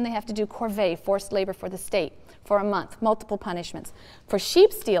 times, and then they have to do corvée, forced labor for the state, for a month, multiple punishments. For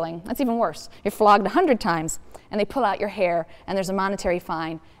sheep stealing, that's even worse. You're flogged 100 times, and they pull out your hair, and there's a monetary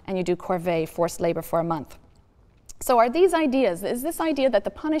fine, and you do corvée, forced labor for a month. So are these ideas, is this idea that the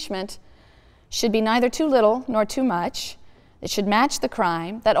punishment should be neither too little nor too much, it should match the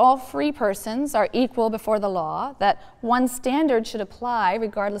crime, that all free persons are equal before the law, that one standard should apply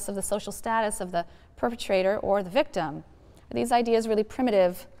regardless of the social status of the perpetrator or the victim? Are these ideas really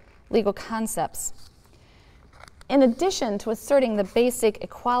primitive legal concepts? In addition to asserting the basic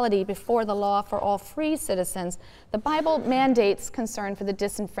equality before the law for all free citizens, the Bible mandates concern for the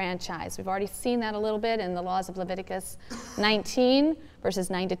disenfranchised. We've already seen that a little bit in the laws of Leviticus 19, verses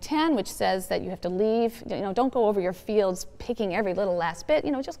 9 to 10, which says that you have to leave, don't go over your fields picking every little last bit,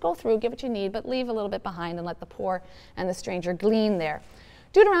 just go through, get what you need, but leave a little bit behind and let the poor and the stranger glean there.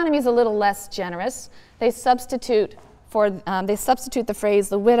 Deuteronomy is a little less generous. They substitute the phrase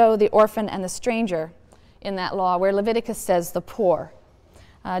the widow, the orphan, and the stranger in that law, where Leviticus says the poor.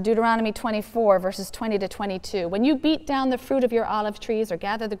 Deuteronomy 24, verses 20 to 22. When you beat down the fruit of your olive trees or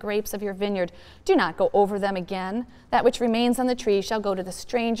gather the grapes of your vineyard, do not go over them again. That which remains on the tree shall go to the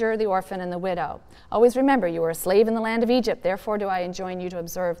stranger, the orphan, and the widow. Always remember, you were a slave in the land of Egypt. Therefore do I enjoin you to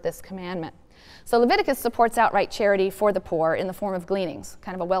observe this commandment. So Leviticus supports outright charity for the poor in the form of gleanings,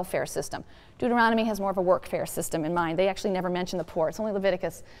 kind of a welfare system. Deuteronomy has more of a workfare system in mind. They actually never mention the poor. It's only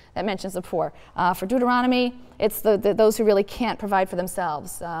Leviticus that mentions the poor. For Deuteronomy, it's those who really can't provide for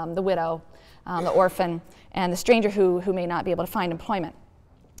themselves, the widow, the orphan, and the stranger who may not be able to find employment.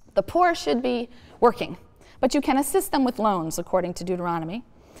 The poor should be working, but you can assist them with loans, according to Deuteronomy,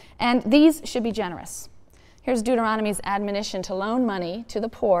 and these should be generous. Here's Deuteronomy's admonition to loan money to the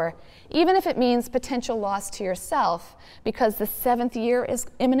poor, even if it means potential loss to yourself, because the 7th year is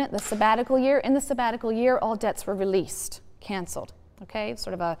imminent, the sabbatical year. In the sabbatical year, all debts were released, canceled, okay?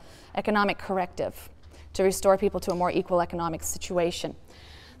 Sort of an economic corrective to restore people to a more equal economic situation.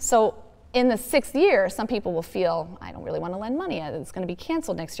 So in the 6th year, some people will feel, I don't really want to lend money. It's going to be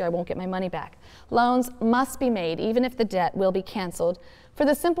canceled next year. I won't get my money back. Loans must be made, even if the debt will be canceled, for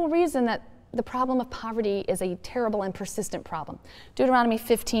the simple reason that the problem of poverty is a terrible and persistent problem. Deuteronomy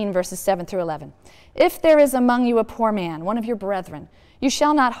 15, verses 7 through 11. If there is among you a poor man, one of your brethren, you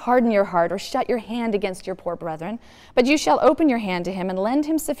shall not harden your heart or shut your hand against your poor brethren, but you shall open your hand to him and lend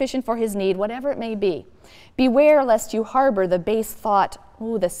him sufficient for his need, whatever it may be. Beware lest you harbor the base thought,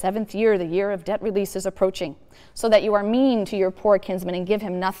 oh, the 7th year, the year of debt release is approaching, so that you are mean to your poor kinsman and give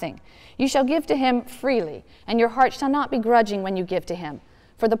him nothing. You shall give to him freely, and your heart shall not be grudging when you give to him.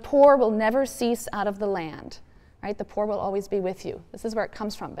 For the poor will never cease out of the land. Right? The poor will always be with you. This is where it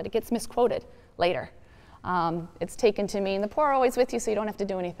comes from, but it gets misquoted later. It's taken to mean the poor are always with you so you don't have to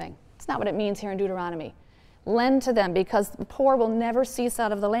do anything. It's not what it means here in Deuteronomy. Lend to them because the poor will never cease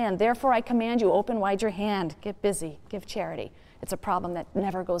out of the land. Therefore I command you, open wide your hand, get busy, give charity. It's a problem that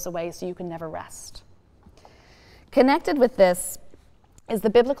never goes away, so you can never rest. Connected with this is the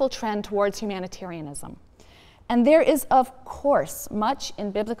biblical trend towards humanitarianism. And there is, of course, much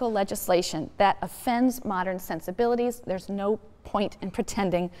in biblical legislation that offends modern sensibilities. There's no point in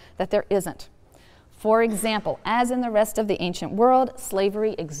pretending that there isn't. For example, as in the rest of the ancient world,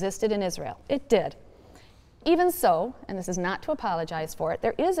 slavery existed in Israel. It did. Even so, and this is not to apologize for it,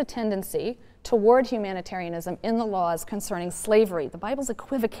 there is a tendency toward humanitarianism in the laws concerning slavery. The Bible's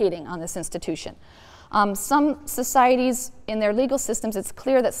equivocating on this institution. Some societies, in their legal systems, it's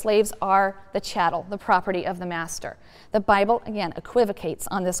clear that slaves are the chattel, the property of the master. The Bible, again, equivocates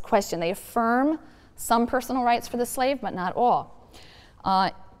on this question. They affirm some personal rights for the slave, but not all.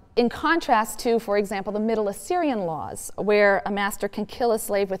 In contrast to, for example, the Middle Assyrian laws, where a master can kill a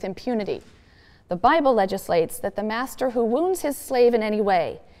slave with impunity. The Bible legislates that the master who wounds his slave in any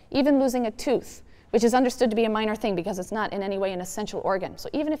way, even losing a tooth, which is understood to be a minor thing because it's not in any way an essential organ. So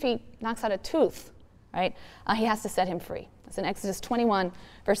even if he knocks out a tooth, right, he has to set him free. That's in Exodus 21,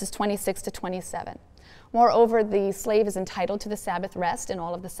 verses 26 to 27. Moreover, the slave is entitled to the Sabbath rest in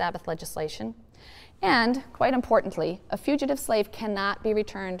all of the Sabbath legislation. And, quite importantly, a fugitive slave cannot be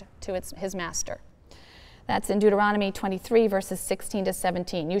returned to his master. That's in Deuteronomy 23, verses 16 to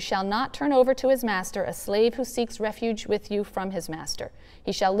 17. You shall not turn over to his master a slave who seeks refuge with you from his master.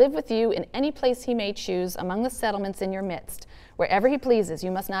 He shall live with you in any place he may choose among the settlements in your midst. Wherever he pleases, you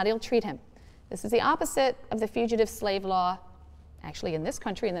must not ill-treat him. This is the opposite of the fugitive slave law, actually in this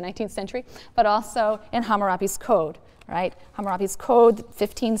country in the 19th century, but also in Hammurabi's Code, right? Hammurabi's Code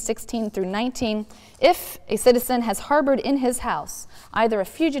 15:16 through 19. If a citizen has harbored in his house either a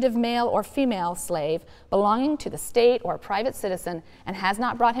fugitive male or female slave belonging to the state or a private citizen and has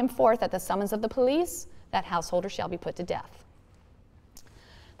not brought him forth at the summons of the police, that householder shall be put to death.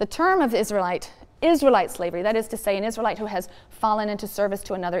 The term of Israelite slavery, that is to say, an Israelite who has fallen into service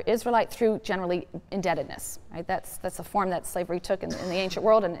to another Israelite through generally indebtedness. Right? That's a form that slavery took in the ancient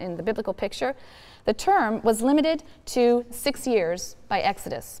world and in the biblical picture. The term was limited to 6 years by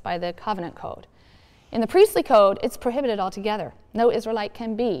Exodus, by the Covenant Code. In the priestly code, it's prohibited altogether. No Israelite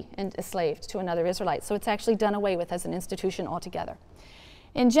can be enslaved to another Israelite, so it's actually done away with as an institution altogether.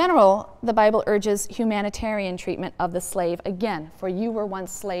 In general, the Bible urges humanitarian treatment of the slave. Again, for you were once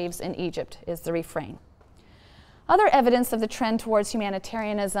slaves in Egypt is the refrain. Other evidence of the trend towards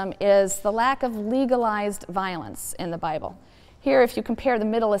humanitarianism is the lack of legalized violence in the Bible. Here, if you compare the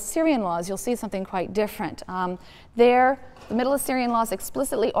Middle Assyrian laws, you'll see something quite different. There, the Middle Assyrian laws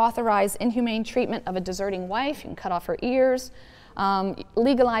explicitly authorize inhumane treatment of a deserting wife. You can cut off her ears.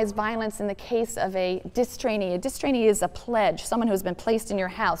 Legalize violence in the case of a distrainee. A distrainee is a pledge, someone who has been placed in your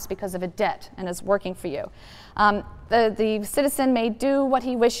house because of a debt and is working for you. The citizen may do what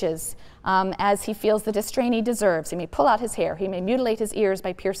he wishes as he feels the distrainee deserves. He may pull out his hair. He may mutilate his ears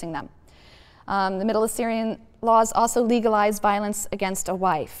by piercing them. The Middle Assyrian laws also legalize violence against a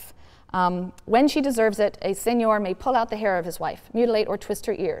wife. When she deserves it, a seigneur may pull out the hair of his wife, mutilate or twist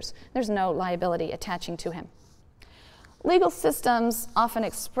her ears. There's no liability attaching to him. Legal systems often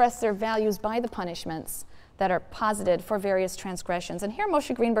express their values by the punishments that are posited for various transgressions. And here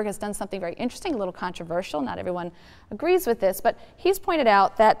Moshe Greenberg has done something very interesting, a little controversial. Not everyone agrees with this, but he's pointed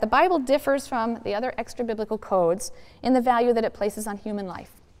out that the Bible differs from the other extra-biblical codes in the value that it places on human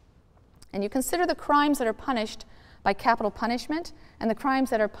life. And you consider the crimes that are punished by capital punishment and the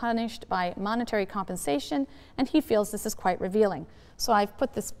crimes that are punished by monetary compensation, and he feels this is quite revealing. So I've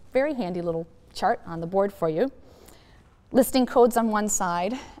put this very handy little chart on the board for you, listing codes on one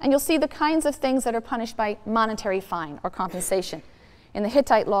side, and you'll see the kinds of things that are punished by monetary fine or compensation. In the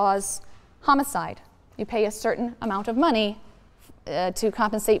Hittite laws, homicide, you pay a certain amount of money to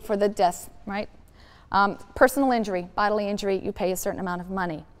compensate for the death, right? Personal injury, bodily injury, you pay a certain amount of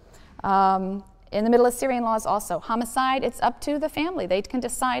money. In the Middle Assyrian laws also, homicide, it's up to the family. They can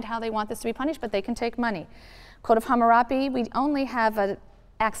decide how they want this to be punished, but they can take money. Code of Hammurabi, we only have an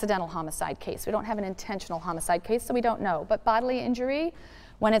accidental homicide case. We don't have an intentional homicide case, so we don't know. But bodily injury,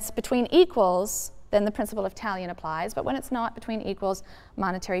 when it's between equals, then the principle of talion applies. But when it's not between equals,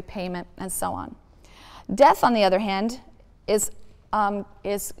 monetary payment, and so on. Death, on the other hand, is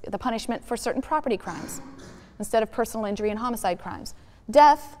the punishment for certain property crimes instead of personal injury and homicide crimes.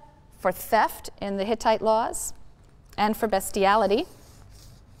 Death for theft in the Hittite laws and for bestiality.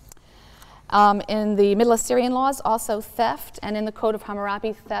 In the Middle Assyrian laws, also theft, and in the Code of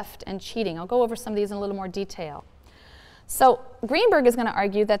Hammurabi, theft and cheating. I'll go over some of these in a little more detail. So Greenberg is going to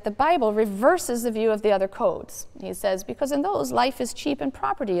argue that the Bible reverses the view of the other codes. He says, because in those, life is cheap and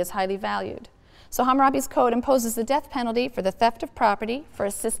property is highly valued. So Hammurabi's code imposes the death penalty for the theft of property, for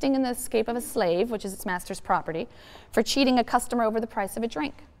assisting in the escape of a slave, which is its master's property, for cheating a customer over the price of a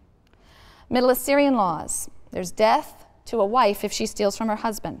drink. Middle Assyrian laws, there's death to a wife if she steals from her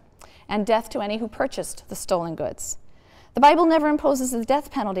husband, and death to any who purchased the stolen goods. The Bible never imposes the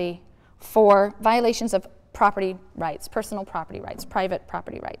death penalty for violations of property rights, personal property rights, private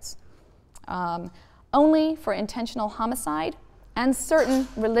property rights. Only for intentional homicide and certain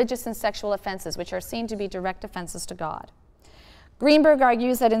religious and sexual offenses, which are seen to be direct offenses to God. Greenberg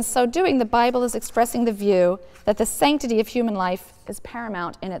argues that in so doing, the Bible is expressing the view that the sanctity of human life is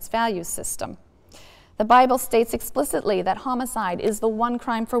paramount in its value system. The Bible states explicitly that homicide is the one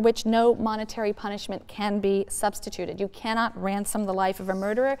crime for which no monetary punishment can be substituted. You cannot ransom the life of a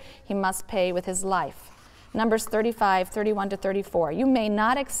murderer. He must pay with his life. Numbers 35, 31 to 34. You may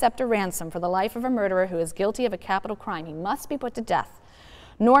not accept a ransom for the life of a murderer who is guilty of a capital crime. He must be put to death.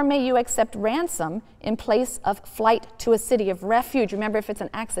 Nor may you accept ransom in place of flight to a city of refuge. Remember, if it's an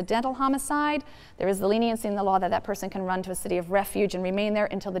accidental homicide, there is the leniency in the law that that person can run to a city of refuge and remain there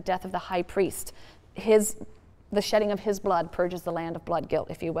until the death of the high priest. The shedding of his blood purges the land of blood guilt,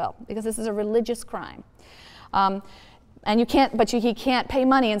 if you will, because this is a religious crime. And you can't pay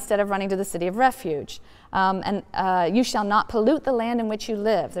money instead of running to the city of refuge. You shall not pollute the land in which you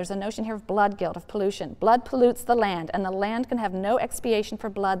live. There's a notion here of blood guilt, of pollution. Blood pollutes the land, and the land can have no expiation for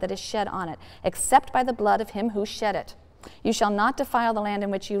blood that is shed on it, except by the blood of him who shed it. You shall not defile the land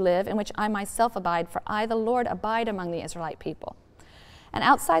in which you live, in which I myself abide, for I, the Lord, abide among the Israelite people. And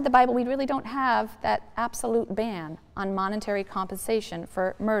outside the Bible, we really don't have that absolute ban on monetary compensation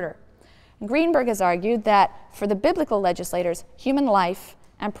for murder. Greenberg has argued that for the biblical legislators, human life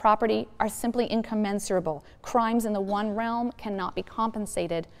and property are simply incommensurable. Crimes in the one realm cannot be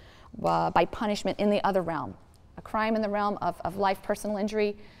compensated by punishment in the other realm. A crime in the realm of life, personal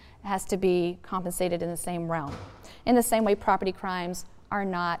injury, has to be compensated in the same realm. In the same way, property crimes are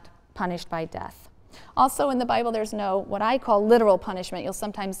not punished by death. Also in the Bible, there's no what I call literal punishment. You'll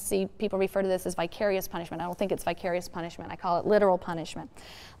sometimes see people refer to this as vicarious punishment. I don't think it's vicarious punishment. I call it literal punishment.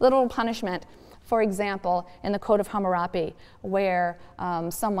 Literal punishment, for example, in the Code of Hammurabi, where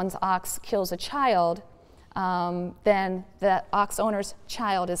someone's ox kills a child, then the ox owner's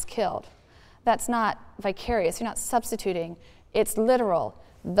child is killed. That's not vicarious. You're not substituting. It's literal.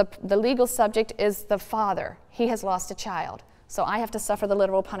 The legal subject is the father. He has lost a child. So I have to suffer the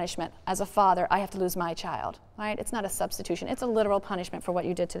literal punishment. As a father, I have to lose my child, right? It's not a substitution. It's a literal punishment for what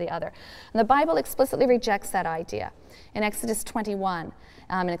you did to the other. And the Bible explicitly rejects that idea. In Exodus 21,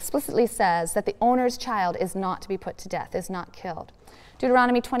 it explicitly says that the owner's child is not to be put to death, is not killed.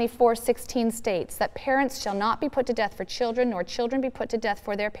 Deuteronomy 24:16 states that parents shall not be put to death for children, nor children be put to death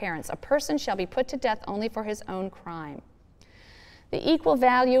for their parents. A person shall be put to death only for his own crime. The equal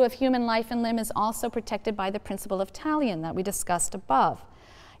value of human life and limb is also protected by the principle of talion that we discussed above.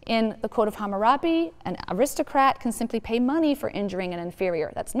 In the Code of Hammurabi, an aristocrat can simply pay money for injuring an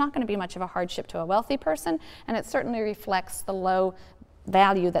inferior. That's not going to be much of a hardship to a wealthy person, and it certainly reflects the low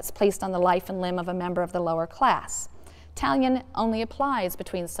value that's placed on the life and limb of a member of the lower class. Talion only applies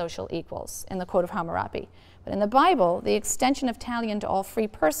between social equals in the Code of Hammurabi. But in the Bible, the extension of talion to all free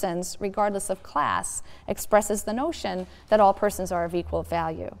persons, regardless of class, expresses the notion that all persons are of equal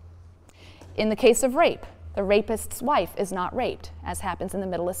value. In the case of rape, the rapist's wife is not raped, as happens in the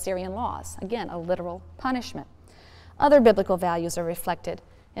Middle Assyrian laws. Again, a literal punishment. Other biblical values are reflected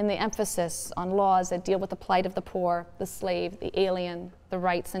in the emphasis on laws that deal with the plight of the poor, the slave, the alien, the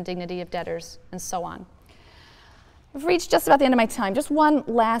rights and dignity of debtors, and so on. I've reached just about the end of my time. Just one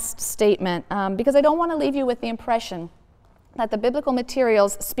last statement, because I don't want to leave you with the impression that the biblical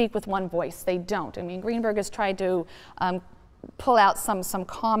materials speak with one voice. They don't. I mean, Greenberg has tried to pull out some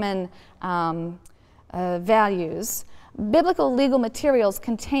common values. Biblical legal materials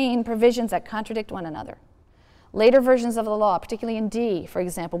contain provisions that contradict one another. Later versions of the law, particularly in D, for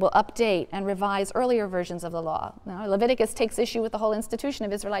example, will update and revise earlier versions of the law. Now, Leviticus takes issue with the whole institution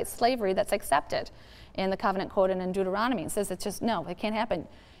of Israelite slavery that's accepted in the Covenant Code and in Deuteronomy. It says it's just, no, it can't happen.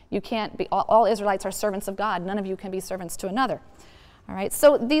 You can't be, all Israelites are servants of God. None of you can be servants to another. All right,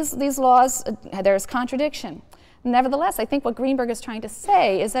 so these laws, there's contradiction. Nevertheless, I think what Greenberg is trying to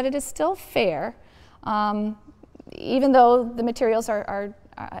say is that it is still fair, even though the materials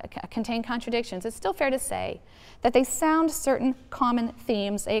contain contradictions, it's still fair to say that they sound certain common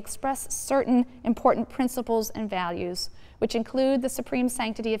themes, they express certain important principles and values, which include the supreme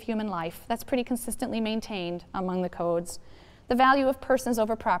sanctity of human life. That's pretty consistently maintained among the codes. The value of persons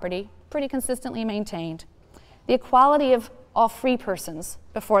over property, pretty consistently maintained. The equality of all free persons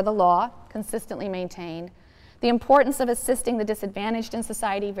before the law, consistently maintained. The importance of assisting the disadvantaged in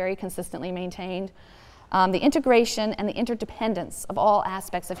society, very consistently maintained. The integration and the interdependence of all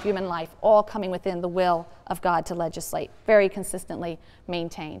aspects of human life, all coming within the will of God to legislate, very consistently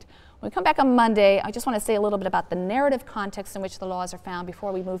maintained. When we come back on Monday, I just want to say a little bit about the narrative context in which the laws are found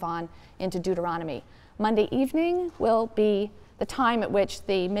before we move on into Deuteronomy. Monday evening will be the time at which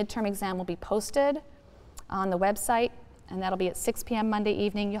the midterm exam will be posted on the website, and that'll be at 6 p.m. Monday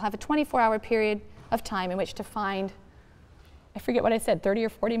evening. You'll have a 24-hour period of time in which to find, I forget what I said, 30 or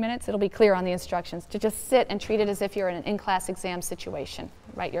 40 minutes? It'll be clear on the instructions, to just sit and treat it as if you're in an in-class exam situation.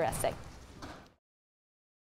 Write your essay.